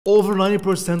Over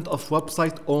 90% of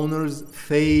website owners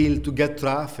fail to get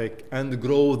traffic and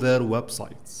grow their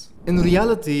websites. In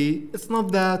reality, it's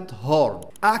not that hard.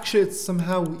 Actually, it's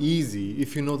somehow easy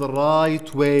if you know the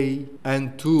right way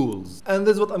and tools. And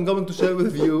this is what I'm going to share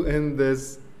with you in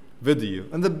this video.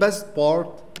 And the best part,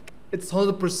 it's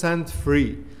 100%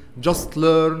 free. Just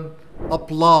learn,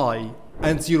 apply,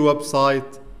 and see your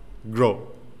website grow.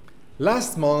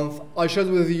 Last month, I shared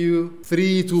with you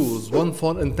 3 tools, one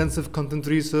for intensive content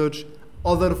research,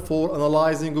 other for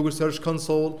analyzing Google Search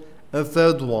Console, and the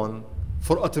third one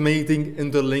for automating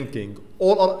interlinking.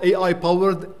 All are AI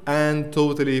powered and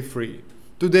totally free.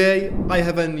 Today, I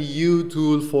have a new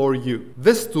tool for you.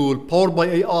 This tool, powered by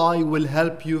AI, will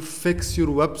help you fix your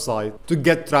website to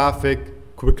get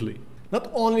traffic quickly. Not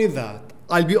only that,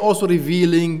 I'll be also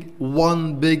revealing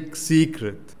one big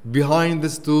secret. Behind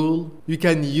this tool, you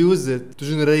can use it to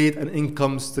generate an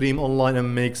income stream online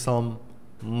and make some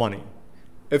money.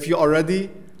 If you are ready,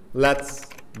 let's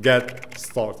get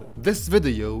started. This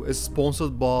video is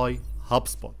sponsored by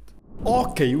HubSpot.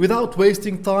 Okay, without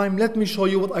wasting time, let me show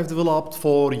you what I've developed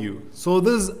for you. So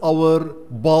this is our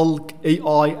bulk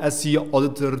AI SEO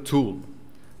auditor tool.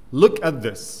 Look at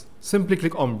this. Simply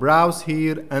click on browse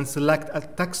here and select a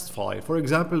text file. For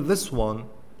example, this one,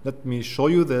 let me show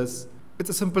you this. It's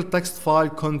a simple text file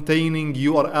containing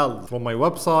URLs from my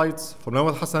websites, from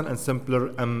Hasan and Simpler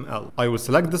ML. I will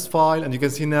select this file and you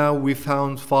can see now we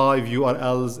found 5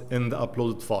 URLs in the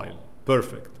uploaded file.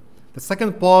 Perfect. The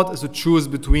second part is to choose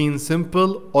between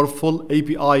simple or full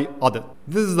API audit.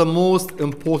 This is the most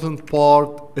important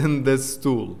part in this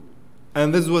tool.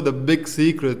 And this is where the big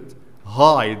secret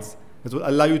hides. It will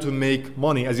allow you to make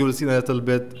money, as you will see in a little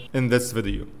bit in this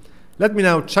video. Let me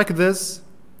now check this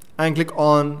and click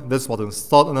on this button,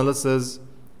 Start Analysis,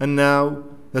 and now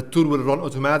the tool will run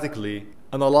automatically,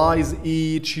 analyze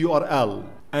each URL,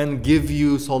 and give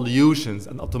you solutions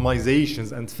and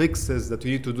optimizations and fixes that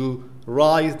you need to do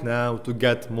right now to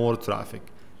get more traffic.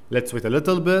 Let's wait a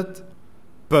little bit.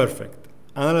 Perfect.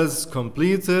 Analysis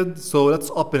completed. So let's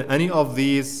open any of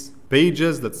these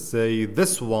pages. Let's say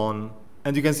this one.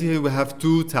 And you can see here we have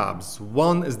 2 tabs.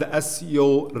 One is the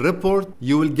SEO report.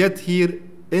 You will get here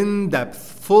in-depth,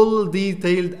 full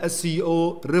detailed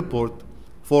SEO report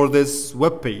for this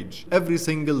web page. Every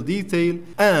single detail.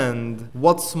 And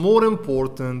what's more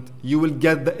important, you will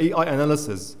get the AI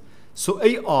analysis. So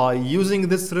AI using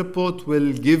this report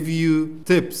will give you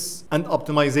tips and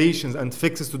optimizations and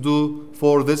fixes to do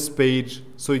for this page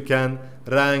so you can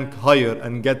rank higher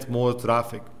and get more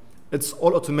traffic. It's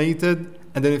all automated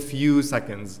and in a few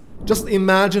seconds. Just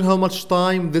imagine how much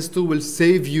time this tool will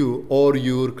save you or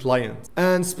your client.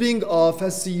 And speaking of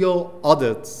SEO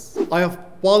audits, I have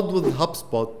partnered with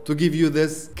HubSpot to give you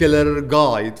this killer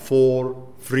guide for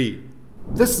free.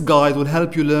 This guide will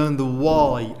help you learn the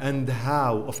why and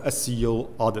how of SEO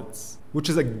audits, which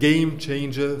is a game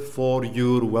changer for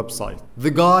your website.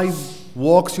 The guide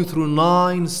walks you through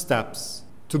 9 steps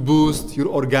to boost your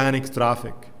organic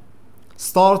traffic,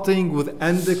 starting with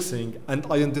indexing and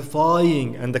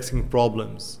identifying indexing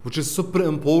problems, which is super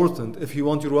important if you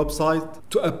want your website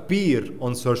to appear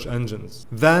on search engines.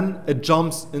 Then it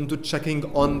jumps into checking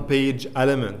on-page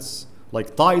elements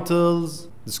like titles,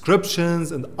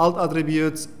 descriptions, and alt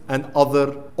attributes, and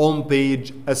other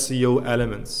on-page SEO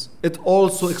elements. It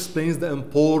also explains the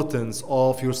importance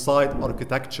of your site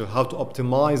architecture, how to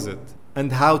optimize it,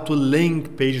 and how to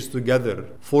link pages together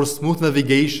for smooth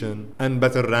navigation and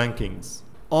better rankings.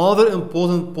 Another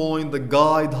important point the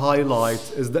guide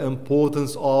highlights is the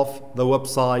importance of the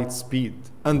website speed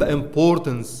and the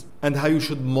importance and how you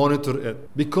should monitor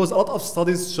it. Because a lot of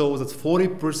studies show that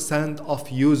 40% of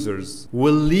users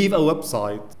will leave a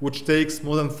website which takes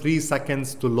more than 3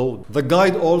 seconds to load. The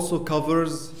guide also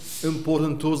covers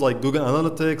important tools like Google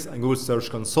Analytics and Google Search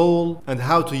Console and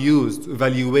how to use to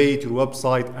evaluate your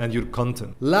website and your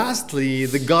content. Lastly,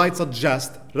 the guide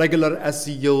suggests regular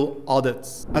SEO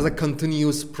audits as a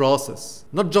continuous process,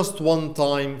 not just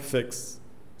one-time fix.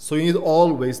 So you need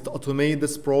always to automate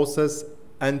this process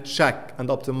and check and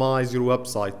optimize your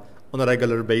website on a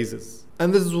regular basis.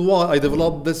 And this is why I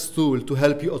developed this tool to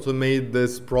help you automate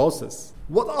this process.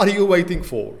 What are you waiting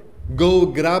for? Go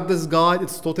grab this guide,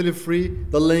 it's totally free.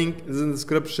 The link is in the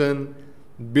description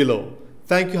below.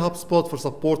 Thank you HubSpot for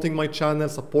supporting my channel,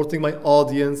 supporting my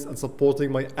audience, and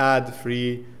supporting my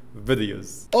ad-free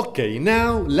videos. Okay,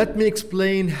 now let me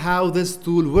explain how this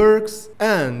tool works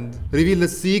and reveal the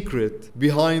secret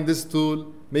behind this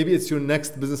tool. Maybe it's your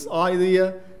next business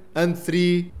idea. And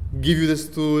 3, give you this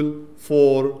tool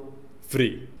for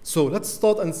free. So let's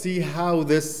start and see how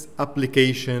this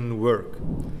application works.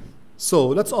 So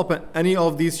let's open any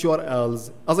of these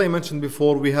URLs. As I mentioned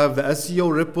before, we have the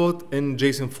SEO report in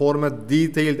JSON format,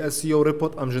 detailed SEO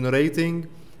report I'm generating.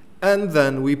 And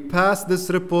then we pass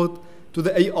this report to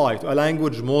the AI, to a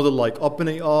language model like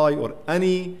OpenAI or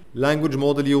any language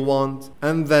model you want.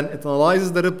 And then it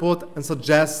analyzes the report and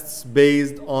suggests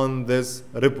based on this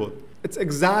report. It's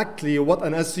exactly what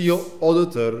an SEO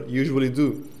auditor usually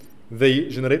do. They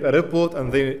generate a report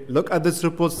and they look at this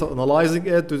report, start analyzing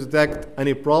it to detect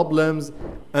any problems,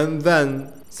 and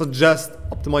then suggest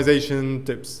optimization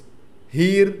tips.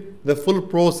 Here, the full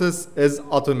process is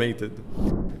automated.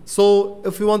 So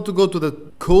if we want to go to the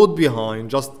code behind,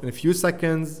 just in a few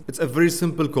seconds, it's a very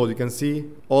simple code. You can see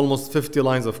almost 50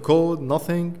 lines of code,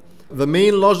 nothing. The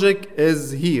main logic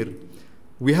is here.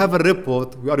 We have a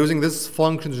report. We are using this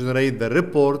function to generate the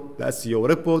report, the SEO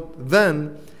report.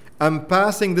 Then I'm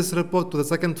passing this report to the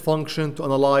second function to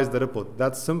analyze the report.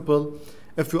 That's simple.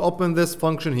 If we open this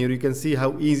function here, you can see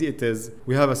how easy it is.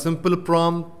 We have a simple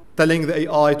prompt telling the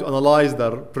AI to analyze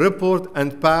the report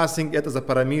and passing it as a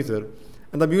parameter.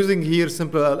 And I'm using here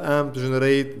simple LM to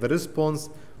generate the response,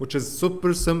 which is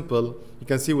super simple. You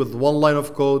can see with one line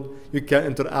of code, you can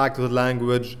interact with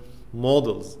language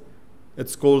models.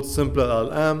 It's called Simple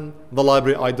LM, the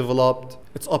library I developed.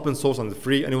 It's open source and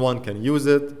free, anyone can use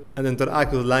it and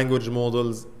interact with language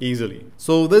models easily.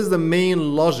 So this is the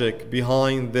main logic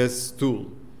behind this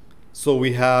tool. So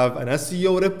we have an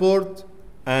SEO report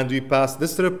and we pass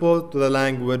this report to the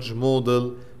language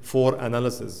model for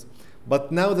analysis.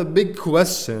 But now the big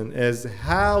question is,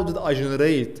 how did I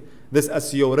generate this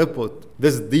SEO report,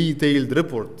 this detailed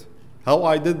report? How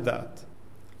I did that?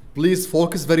 Please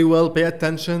focus very well, pay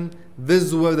attention. This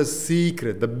is where the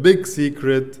secret, the big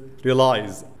secret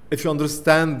relies. If you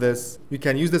understand this, you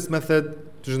can use this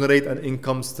method to generate an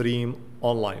income stream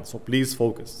online. So please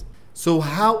focus. So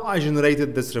how I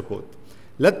generated this report?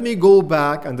 Let me go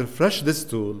back and refresh this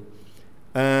tool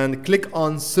and click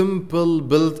on simple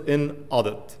built-in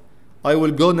audit. I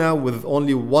will go now with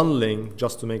only one link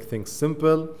just to make things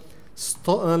simple.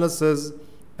 Start analysis,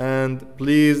 and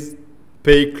please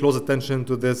pay close attention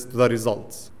to this, to the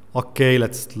results. Okay,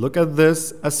 let's look at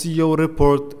this SEO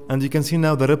report, and you can see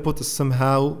now the report is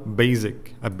somehow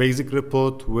basic, a basic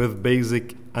report with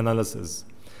basic analysis.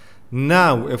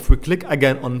 Now, if we click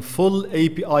again on full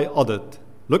API audit,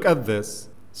 look at this,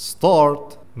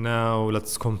 start. Now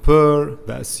let's compare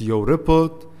the SEO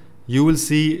report. You will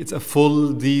see it's a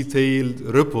full detailed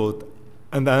report,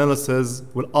 and the analysis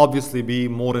will obviously be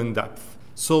more in depth.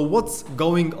 So what's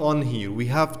going on here? We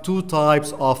have two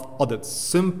types of audits,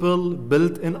 simple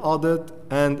built-in audit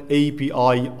and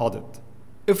API audit.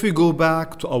 If we go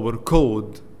back to our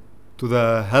code, to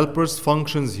the helpers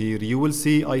functions here, you will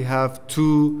see I have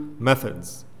two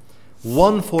methods.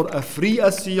 One for a free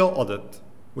SEO audit,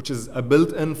 which is a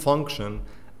built-in function,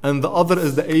 and the other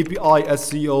is the API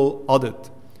SEO audit,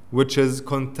 which is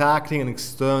contacting an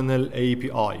external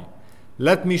API.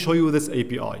 Let me show you this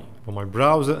API on my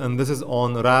browser, and this is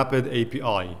on Rapid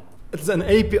API. It's an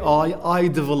API I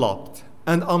developed,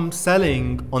 and I'm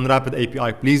selling on Rapid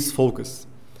API. Please focus.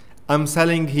 I'm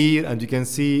selling here, and you can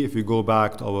see if we go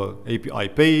back to our API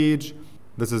page,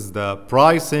 this is the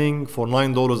pricing for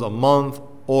 $9 a month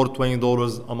or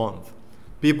 $20 a month.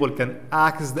 People can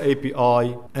access the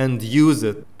API and use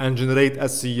it and generate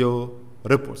SEO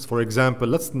reports. For example,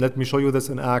 let me show you this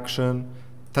in action.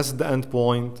 Test the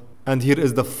endpoint. And here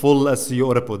is the full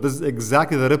SEO report. This is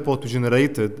exactly the report we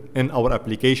generated in our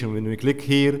application. When we click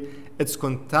here, it's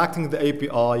contacting the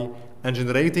API and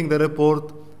generating the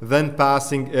report, then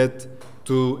passing it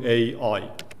to AI.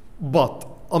 But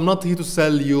I'm not here to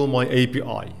sell you my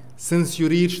API. Since you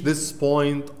reach this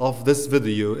point of this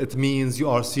video, it means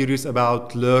you are serious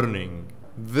about learning.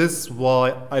 This is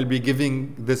why I'll be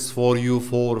giving this for you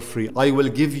for free. I will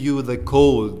give you the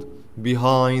code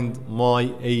behind my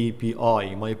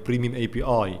API, my premium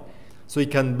API. So you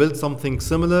can build something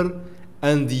similar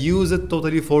and use it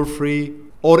totally for free,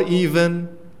 or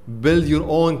even build your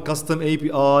own custom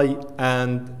API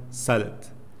and sell it.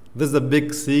 This is a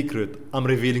big secret I'm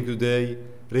revealing today,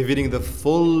 revealing the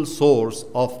full source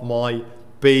of my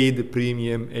paid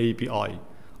premium API.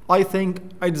 I think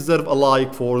I deserve a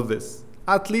like for this,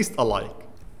 at least a like.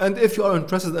 And if you are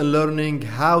interested in learning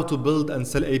how to build and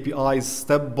sell APIs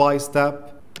step by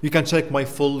step, you can check my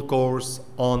full course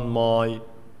on my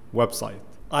website.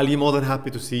 I'll be more than happy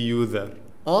to see you there.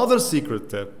 Another secret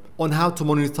tip on how to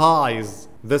monetize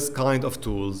this kind of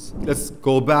tools. Let's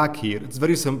go back here. It's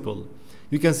very simple.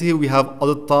 You can see we have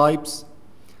other types.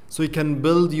 So you can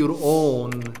build your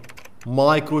own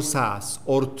micro SaaS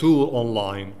or tool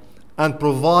online and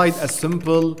provide a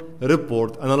simple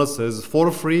report analysis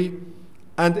for free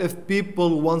And if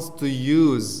people want to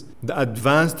use the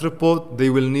advanced report, they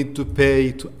will need to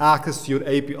pay to access your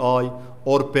API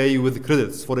or pay with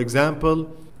credits. For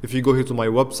example, if you go here to my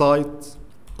website,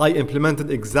 I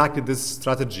implemented exactly this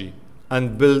strategy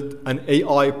and built an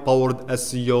AI-powered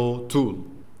SEO tool.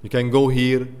 You can go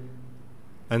here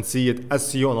and see it,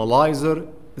 SEO Analyzer.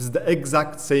 It's the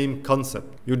exact same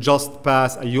concept. You just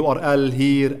pass a URL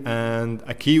here and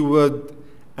a keyword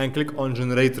and click on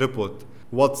generate report.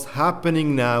 What's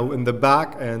happening now in the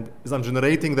back end is I'm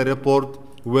generating the report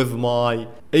with my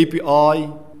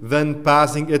API, then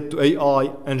passing it to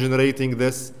AI and generating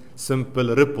this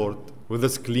simple report with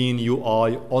this clean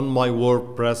UI on my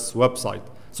WordPress website.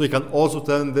 So you can also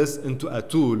turn this into a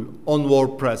tool on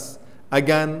WordPress.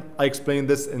 Again, I explained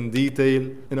this in detail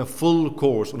in a full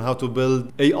course on how to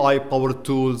build AI-powered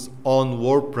tools on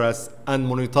WordPress and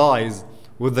monetize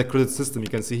with the credit system. You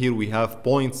can see here we have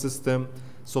point system.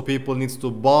 So people need to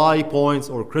buy points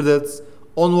or credits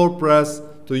on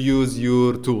WordPress to use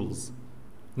your tools.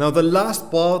 Now the last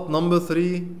part, number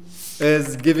 3,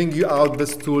 is giving you out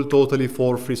this tool totally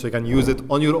for free. So you can use it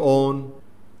on your own,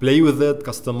 play with it,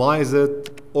 customize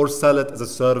it, or sell it as a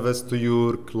service to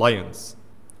your clients.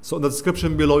 So in the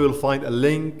description below, you'll find a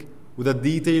link with a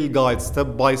detailed guide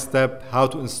step by step how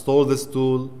to install this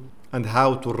tool and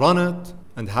how to run it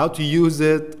and how to use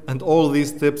it, and all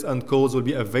these tips and codes will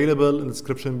be available in the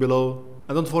description below.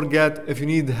 And don't forget, if you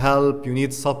need help, you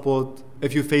need support,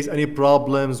 if you face any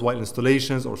problems while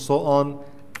installations or so on,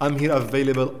 I'm here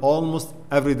available almost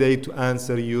every day to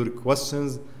answer your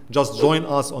questions. Just join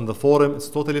us on the forum, it's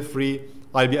totally free.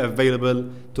 I'll be available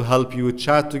to help you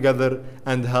chat together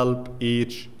and help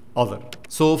each other.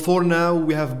 So for now,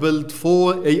 we have built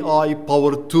 4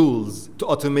 AI-powered tools to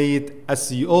automate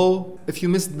SEO. If you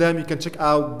missed them, you can check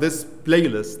out this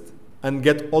playlist and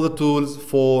get all the tools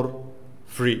for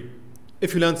free.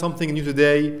 If you learned something new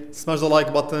today, smash the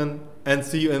like button and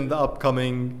see you in the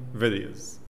upcoming videos.